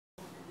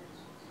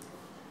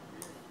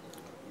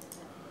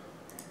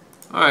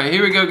Alright,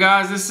 here we go,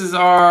 guys. This is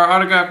our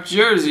autographed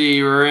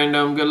jersey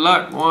random. Good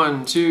luck.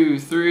 1, 2,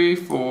 3,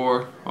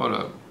 4. Hold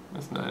up.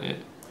 That's not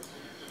it.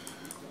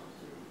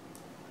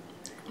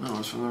 That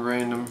was from the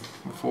random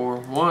before.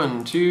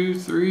 1, 2,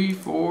 3,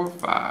 4,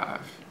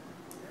 5.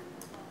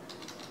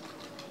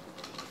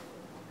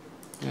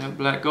 Yeah,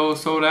 Black Gold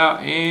sold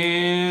out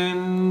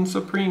and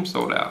Supreme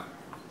sold out.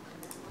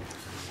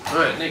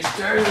 Alright, next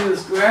jersey.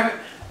 Let's grab it.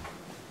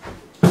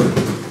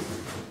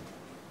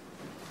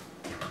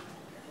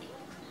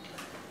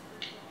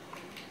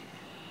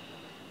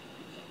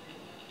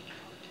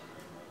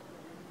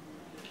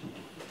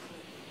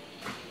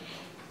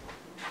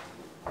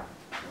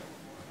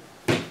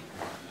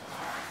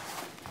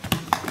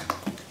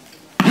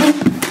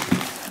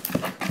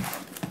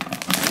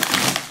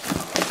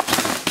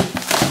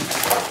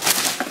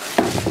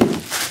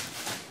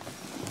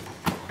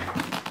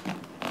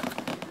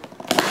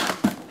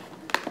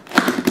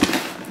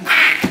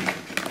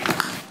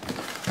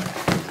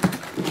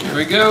 Here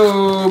we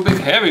go, big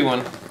heavy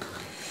one.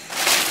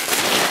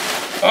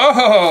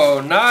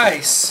 Oh,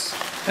 nice.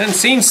 Hadn't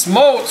seen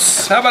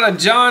Smoltz. How about a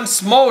John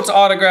Smoltz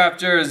autographed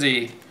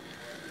jersey?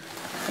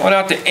 Going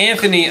out to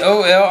Anthony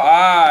OLI.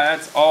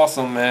 That's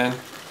awesome, man.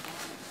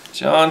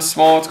 John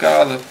Smoltz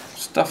got all the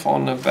stuff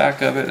on the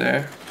back of it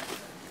there.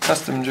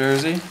 Custom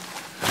jersey.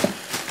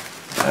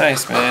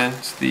 Nice, man.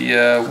 It's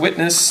the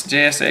Witness,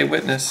 JSA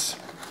Witness.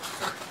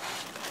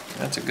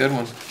 That's a good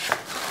one.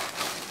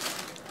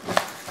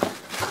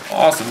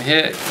 Awesome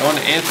hit. Going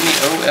to Anthony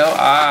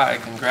OLI.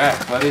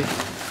 Congrats, buddy.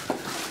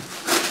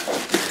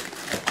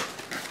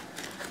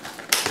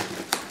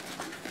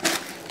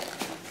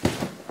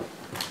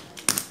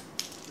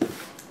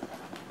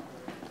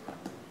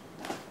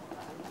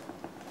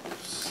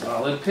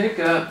 Solid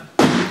pickup.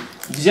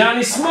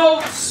 Johnny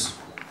Smoltz.